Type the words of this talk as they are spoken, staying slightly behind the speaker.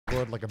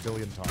word like a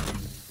billion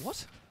times.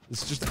 What?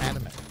 It's just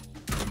anime.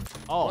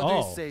 Oh.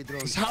 What do you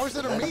say, How is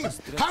that a meme?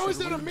 How is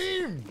that a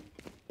meme?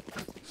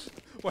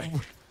 Wait.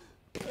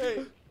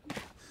 Hey.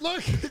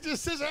 Look, it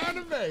just says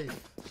anime.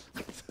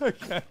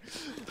 Okay.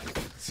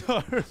 So,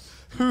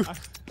 who?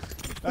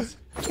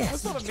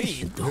 That's not a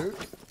meme. Who?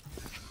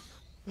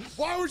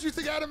 Why would you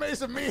think anime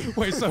is a meme?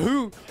 Wait, so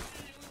who?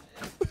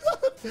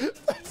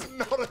 That's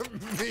not a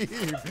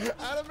meme.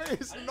 Anime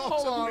is not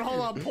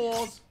Hold on,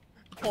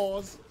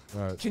 pause.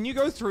 Right. Can you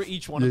go through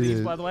each one of these,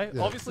 yeah, by the way?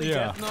 yeah. Obviously,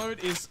 Yeah. Death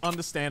Note is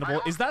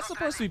understandable. Is that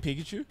supposed to be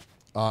Pikachu?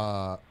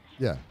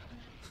 Yeah.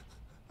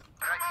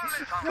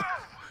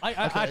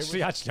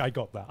 Actually, I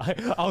got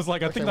that. I was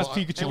like, I think that's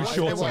Pikachu with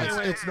short sides.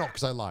 It's not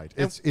because I lied.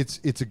 It's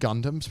a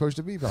Gundam supposed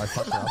to be, but I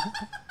fucked it up.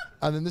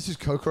 And then this is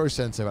Kokoro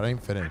Sensei, but I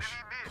didn't finish.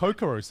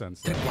 Kokoro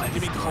Sensei.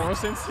 You mean Koro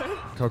Sensei?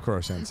 Kokoro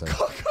Sensei.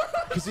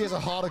 Because he has a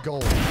heart of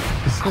gold.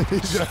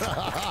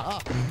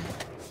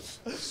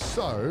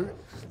 So,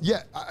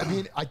 yeah, I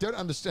mean, I don't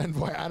understand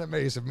why anime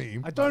is a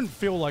meme. I don't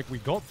feel like we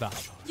got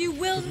that. You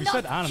will We not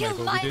said anime, kill but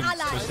we my didn't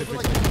ally.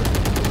 specifically.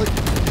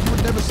 Like, you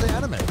would never say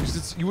anime.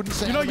 Because you wouldn't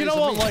say anime. You know is a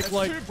what? meme.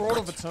 Like, Too broad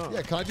of a term.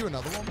 Yeah, can I do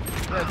another one?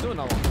 Yeah, do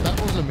another one. That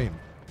was a meme.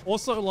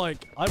 also,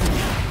 like, I'm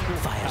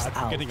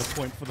getting a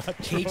point for that.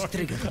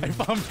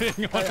 If I'm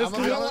being honest,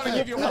 I don't want to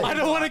give you I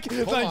don't want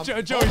to. Like,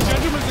 Joey,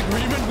 gentlemen's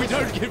agreement. We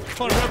don't give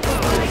Connor.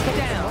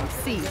 Down.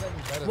 C.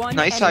 One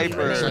Nice enemy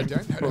Cypher. So I remaining.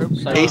 don't. I hope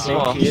you Ace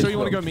wall. You sure you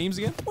want to go memes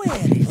again? Where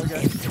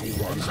is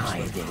everyone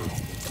hiding?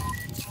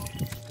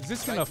 Is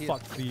this gonna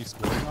fuck the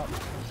scoring up?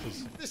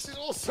 This is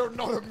also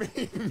not a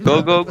meme.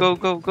 Go, go, go,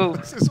 go, go.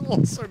 This is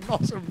also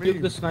not a Give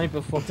meme. the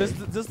sniper for Does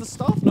the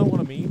staff know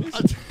what a meme is?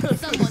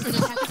 Someone's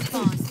attack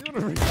response.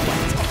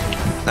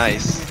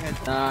 Nice.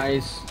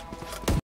 nice.